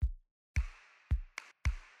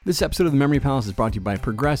This episode of the Memory Palace is brought to you by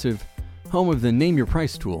Progressive, home of the Name Your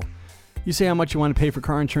Price tool. You say how much you want to pay for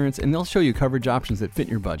car insurance, and they'll show you coverage options that fit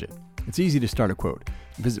your budget. It's easy to start a quote.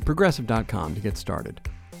 Visit Progressive.com to get started.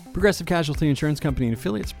 Progressive Casualty Insurance Company and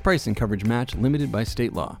Affiliates. Price and coverage match limited by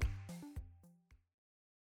state law.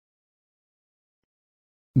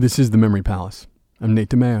 This is the Memory Palace. I'm Nate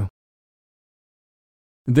DeMeo.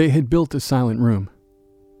 They had built a silent room.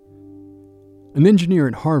 An engineer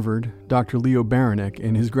at Harvard, Dr. Leo Baranek,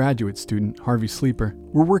 and his graduate student, Harvey Sleeper,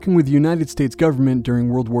 were working with the United States government during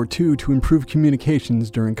World War II to improve communications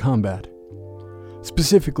during combat.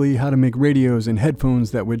 Specifically, how to make radios and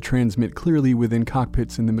headphones that would transmit clearly within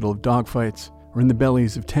cockpits in the middle of dogfights or in the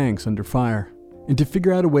bellies of tanks under fire, and to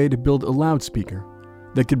figure out a way to build a loudspeaker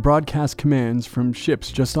that could broadcast commands from ships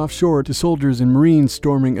just offshore to soldiers and Marines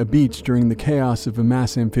storming a beach during the chaos of a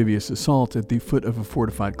mass amphibious assault at the foot of a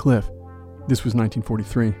fortified cliff. This was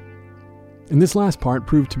 1943. And this last part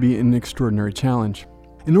proved to be an extraordinary challenge.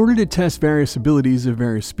 In order to test various abilities of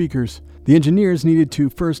various speakers, the engineers needed to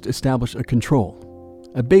first establish a control,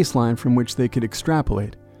 a baseline from which they could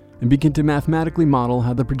extrapolate, and begin to mathematically model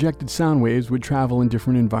how the projected sound waves would travel in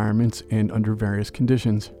different environments and under various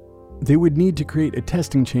conditions. They would need to create a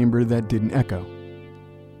testing chamber that didn't echo.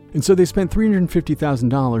 And so they spent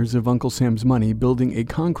 $350,000 of Uncle Sam's money building a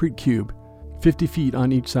concrete cube, 50 feet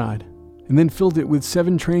on each side, and then filled it with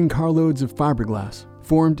 7 train carloads of fiberglass,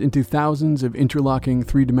 formed into thousands of interlocking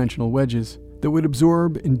three-dimensional wedges that would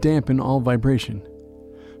absorb and dampen all vibration,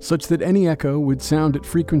 such that any echo would sound at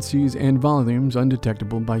frequencies and volumes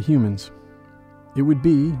undetectable by humans. It would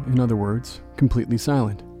be, in other words, completely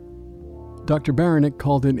silent. Dr. Baranek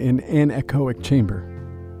called it an anechoic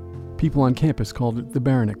chamber. People on campus called it the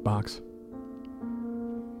Baranek box.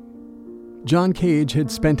 John Cage had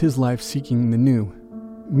spent his life seeking the new.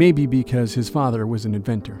 Maybe because his father was an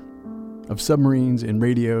inventor of submarines and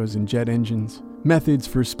radios and jet engines, methods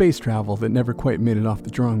for space travel that never quite made it off the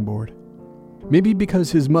drawing board. Maybe because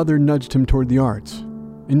his mother nudged him toward the arts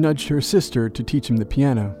and nudged her sister to teach him the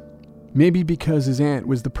piano. Maybe because his aunt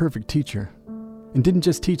was the perfect teacher and didn't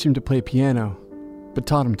just teach him to play piano, but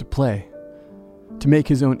taught him to play, to make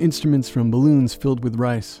his own instruments from balloons filled with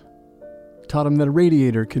rice, taught him that a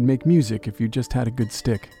radiator could make music if you just had a good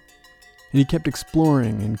stick. And he kept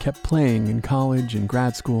exploring and kept playing in college and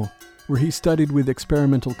grad school, where he studied with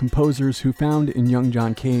experimental composers who found in young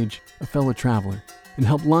John Cage a fellow traveler and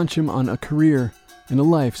helped launch him on a career and a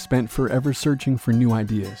life spent forever searching for new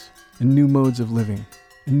ideas and new modes of living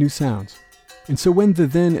and new sounds. And so when the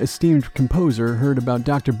then esteemed composer heard about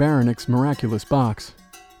Dr. Baranek's miraculous box,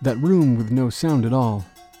 that room with no sound at all,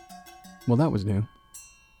 well, that was new.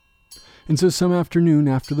 And so some afternoon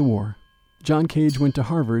after the war, John Cage went to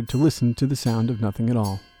Harvard to listen to the sound of nothing at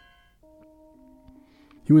all.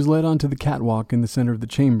 He was led onto the catwalk in the center of the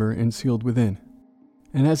chamber and sealed within.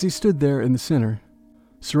 And as he stood there in the center,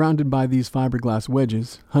 surrounded by these fiberglass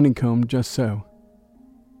wedges, honeycombed just so,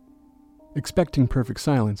 expecting perfect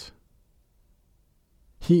silence,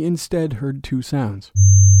 he instead heard 2 sounds.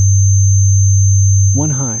 One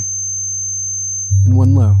high and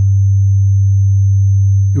one low.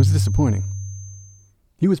 It was disappointing.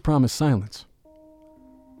 He was promised silence.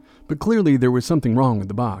 But clearly there was something wrong with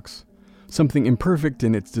the box, something imperfect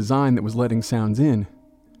in its design that was letting sounds in.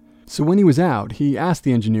 So when he was out, he asked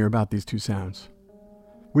the engineer about these 2 sounds.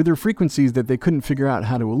 Were there frequencies that they couldn't figure out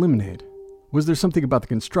how to eliminate? Was there something about the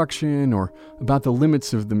construction or about the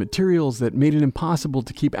limits of the materials that made it impossible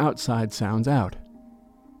to keep outside sounds out?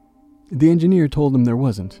 The engineer told him there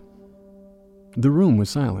wasn't. The room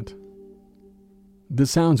was silent. The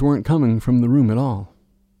sounds weren't coming from the room at all.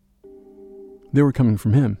 They were coming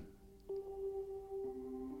from him.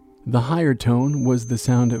 The higher tone was the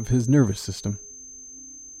sound of his nervous system.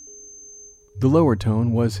 The lower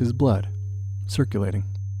tone was his blood, circulating.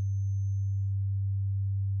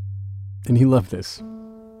 And he loved this.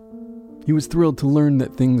 He was thrilled to learn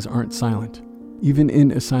that things aren't silent, even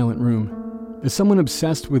in a silent room. As someone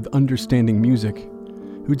obsessed with understanding music,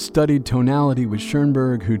 who'd studied tonality with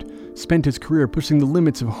Schoenberg, who'd spent his career pushing the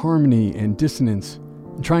limits of harmony and dissonance,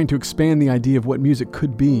 and trying to expand the idea of what music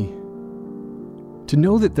could be. To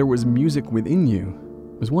know that there was music within you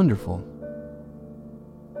was wonderful.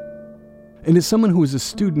 And as someone who was a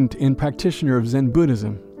student and practitioner of Zen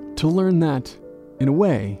Buddhism, to learn that, in a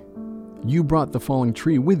way, you brought the falling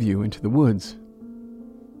tree with you into the woods,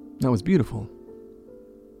 that was beautiful.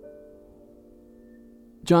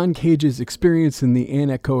 John Cage's experience in the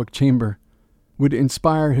anechoic chamber would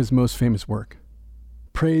inspire his most famous work,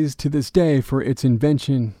 praised to this day for its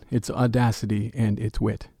invention, its audacity, and its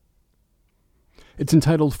wit. It's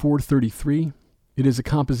entitled 433, It is a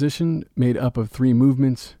composition made up of 3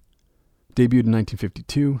 movements, debuted in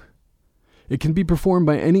 1952. It can be performed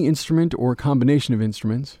by any instrument or combination of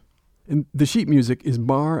instruments, and the sheet music is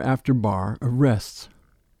bar after bar of rests,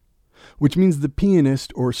 which means the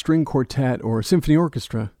pianist or string quartet or symphony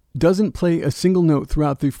orchestra doesn't play a single note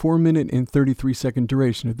throughout the 4-minute and 33-second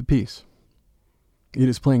duration of the piece. It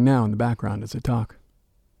is playing now in the background as I talk.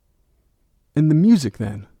 And the music,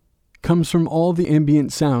 then, comes from all the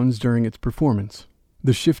ambient sounds during its performance.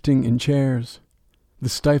 The shifting in chairs, the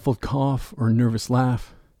stifled cough or nervous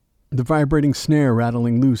laugh, the vibrating snare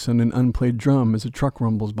rattling loose on an unplayed drum as a truck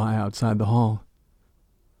rumbles by outside the hall,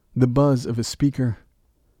 the buzz of a speaker,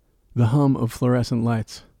 the hum of fluorescent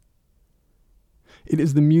lights. It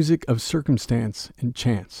is the music of circumstance and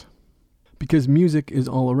chance, because music is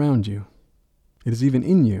all around you. It is even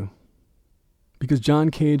in you, because John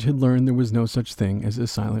Cage had learned there was no such thing as a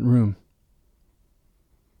silent room.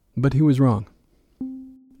 But he was wrong.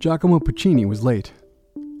 Giacomo Puccini was late.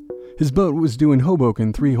 His boat was due in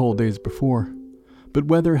Hoboken 3 whole days before, but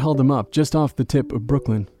weather held him up just off the tip of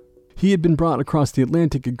Brooklyn. He had been brought across the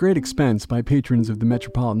Atlantic at great expense by patrons of the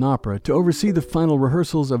Metropolitan Opera to oversee the final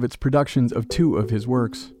rehearsals of its productions of 2 of his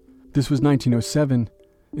works. This was 1907,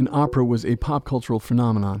 and opera was a pop cultural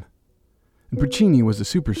phenomenon. And Puccini was a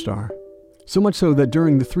superstar. So much so that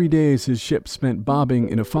during the 3 days his ship spent bobbing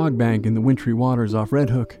in a fog bank in the wintry waters off Red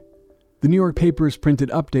Hook, the New York papers printed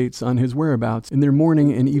updates on his whereabouts in their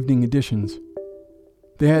morning and evening editions.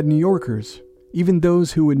 They had New Yorkers, even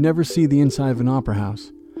those who would never see the inside of an opera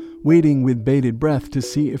house, waiting with bated breath to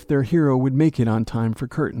see if their hero would make it on time for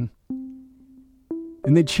curtain.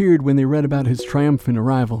 And they cheered when they read about his triumphant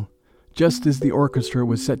arrival, just as the orchestra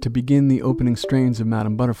was set to begin the opening strains of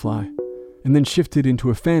Madame Butterfly, and then shifted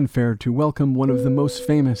into a fanfare to welcome one of the most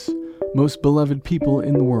famous, most beloved people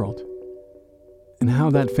in the world. And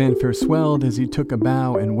how that fanfare swelled as he took a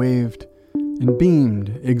bow and waved, and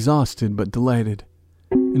beamed, exhausted but delighted,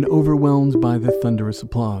 and overwhelmed by the thunderous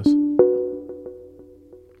applause.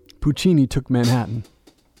 Puccini took Manhattan,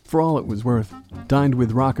 for all it was worth, dined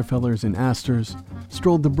with Rockefellers and Astors,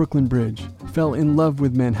 strolled the Brooklyn Bridge, fell in love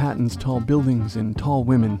with Manhattan's tall buildings and tall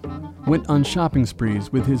women, went on shopping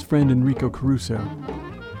sprees with his friend Enrico Caruso,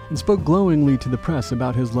 and spoke glowingly to the press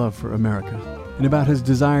about his love for America, and about his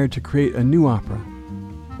desire to create a new opera,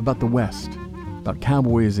 about the West, about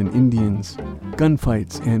cowboys and Indians,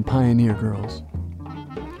 gunfights and pioneer girls.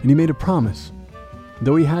 And he made a promise,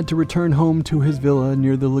 though he had to return home to his villa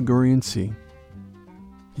near the Ligurian Sea.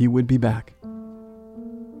 He would be back.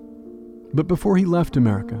 But before he left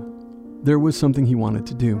America, there was something he wanted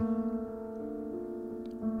to do.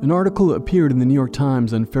 An article appeared in the New York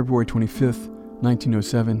Times on February 25th,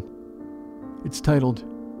 1907. It's titled,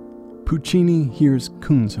 "Puccini Hears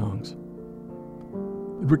Coon Songs."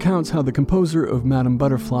 It recounts how the composer of Madame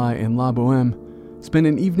Butterfly and La Boheme spent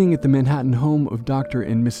an evening at the Manhattan home of Dr.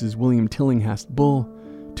 and Mrs. William Tillinghast Bull,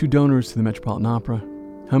 2 donors to the Metropolitan Opera,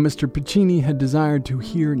 how Mr. Puccini had desired to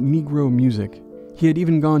hear Negro music. He had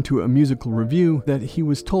even gone to a musical review that he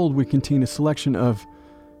was told would contain a selection of,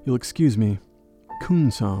 you'll excuse me,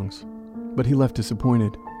 coon songs, but he left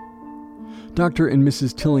disappointed. Dr. and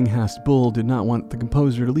Mrs. Tillinghast Bull did not want the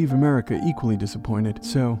composer to leave America equally disappointed,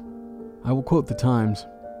 so I will quote the Times.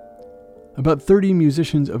 About 30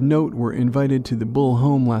 musicians of note were invited to the Bull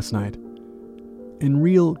home last night, and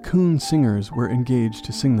real coon singers were engaged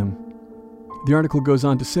to sing them. The article goes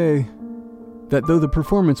on to say that though the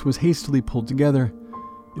performance was hastily pulled together,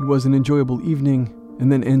 it was an enjoyable evening, and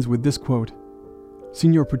then ends with this quote.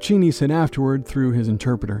 Signor Puccini said afterward, through his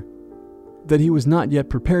interpreter, that he was not yet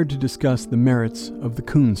prepared to discuss the merits of the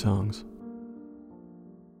coon songs.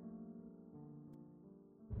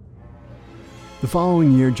 The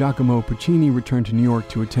following year, Giacomo Puccini returned to New York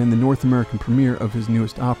to attend the North American premiere of his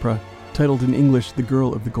newest opera, titled in English The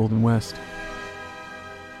Girl of the Golden West.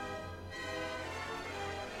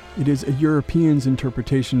 It is a European's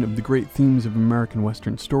interpretation of the great themes of American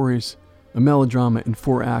Western stories, a melodrama in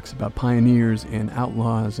 4 acts about pioneers and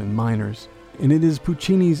outlaws and miners. And it is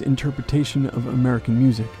Puccini's interpretation of American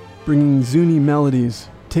music, bringing Zuni melodies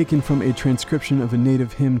taken from a transcription of a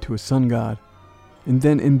native hymn to a sun god, and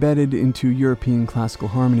then embedded into European classical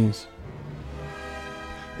harmonies.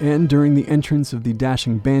 And during the entrance of the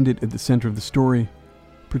dashing bandit at the center of the story,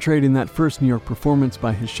 portrayed in that first New York performance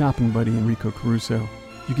by his shopping buddy Enrico Caruso,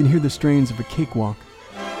 you can hear the strains of a cakewalk,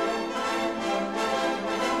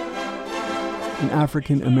 an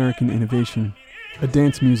African-American innovation, a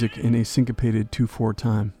dance music in a syncopated 2/4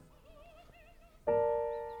 time.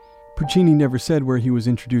 Puccini never said where he was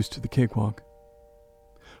introduced to the cakewalk,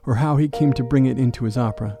 or how he came to bring it into his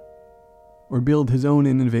opera. or build his own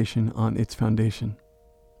innovation on its foundation.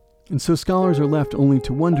 And so scholars are left only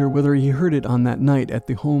to wonder whether he heard it on that night at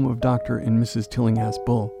the home of Dr. and Mrs. Tillinghast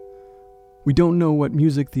Bull. We don't know what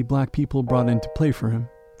music the black people brought into play for him,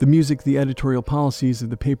 the music the editorial policies of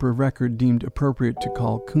the paper of record deemed appropriate to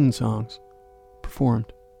call coon songs,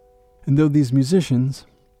 performed. And though these musicians,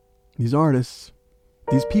 these artists,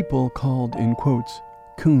 these people called, in quotes,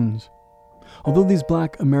 coons, although these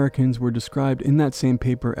black Americans were described in that same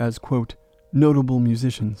paper as, quote, notable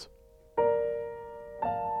musicians,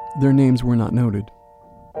 their names were not noted.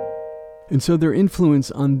 And so their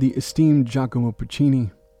influence on the esteemed Giacomo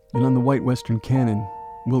Puccini and on the white Western canon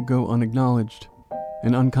will go unacknowledged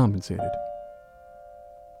and uncompensated,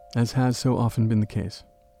 as has so often been the case.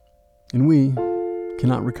 And we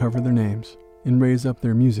cannot recover their names and raise up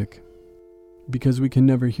their music because we can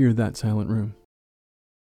never hear that silent room.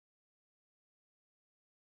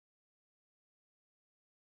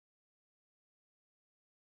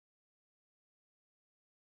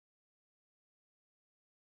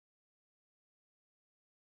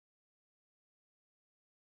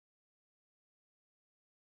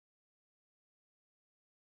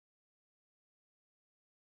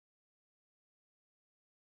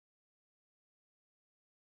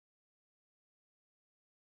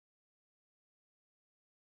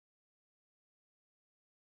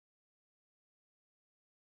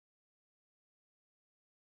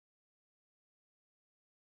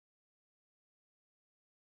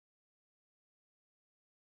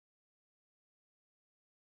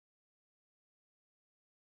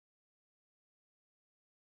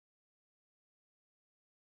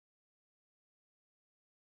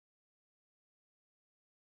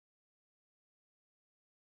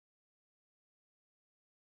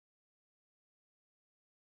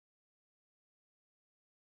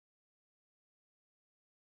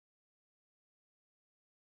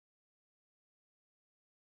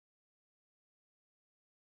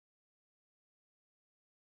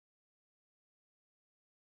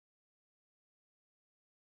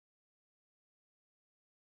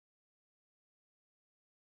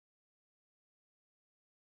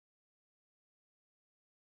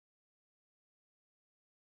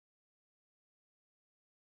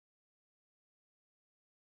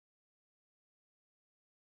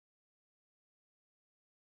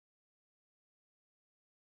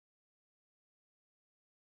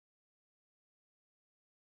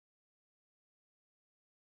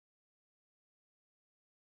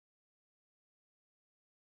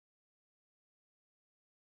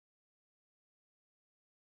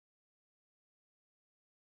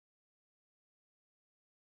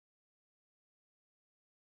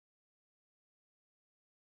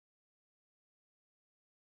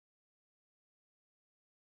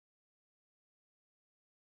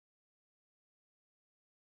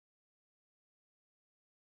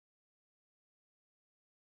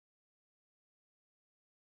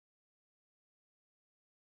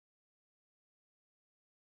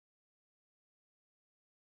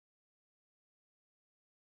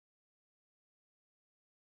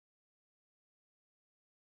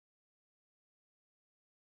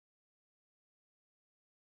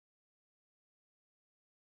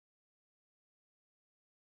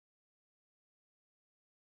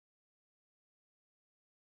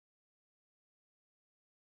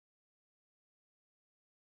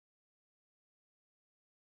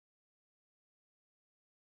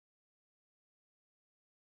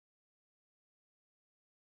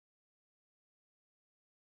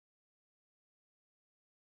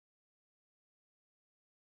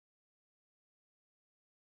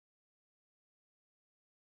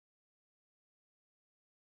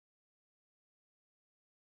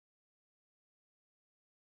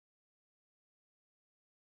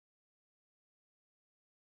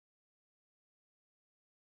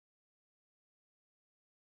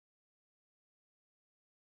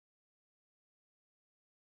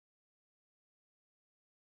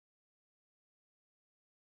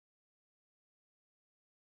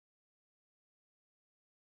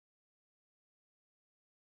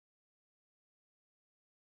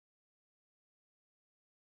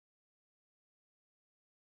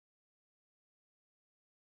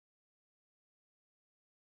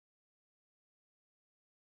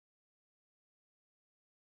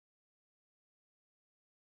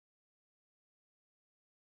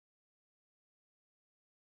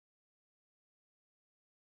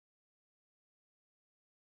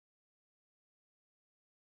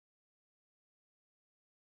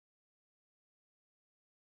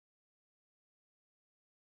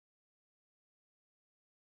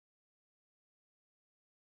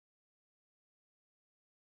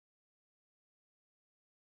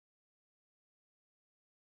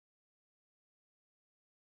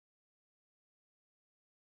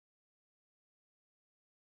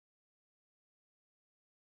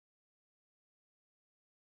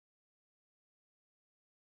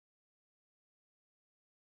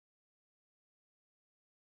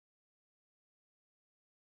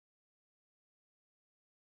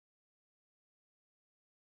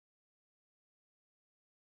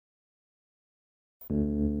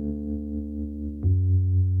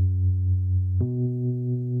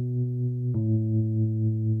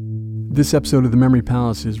 This episode of The Memory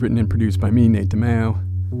Palace is written and produced by me, Nate DeMeo.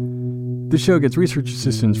 This show gets research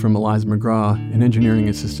assistance from Eliza McGraw and engineering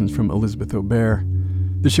assistance from Elizabeth Aubert.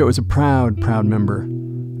 The show is a proud member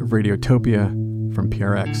of Radiotopia from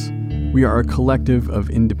PRX. We are a collective of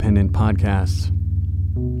independent podcasts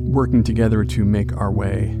working together to make our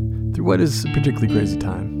way through what is a particularly crazy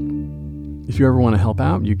time. If you ever want to help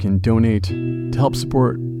out, you can donate to help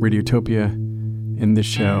support Radiotopia and this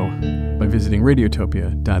show by visiting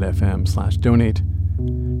radiotopia.fm/donate.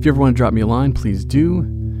 If you ever want to drop me a line, please do.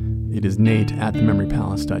 It is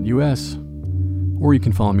nate@thememorypalace.us, or you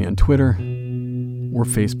can follow me on Twitter or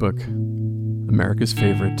Facebook, America's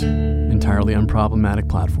favorite, entirely unproblematic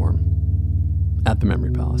platform, @The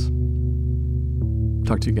Memory Palace.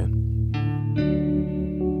 Talk to you again.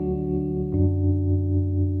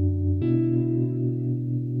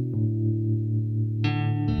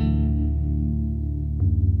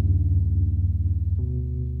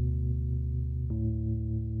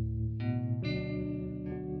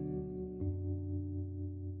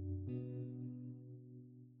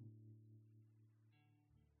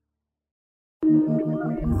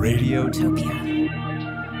 Radiotopia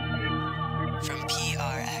from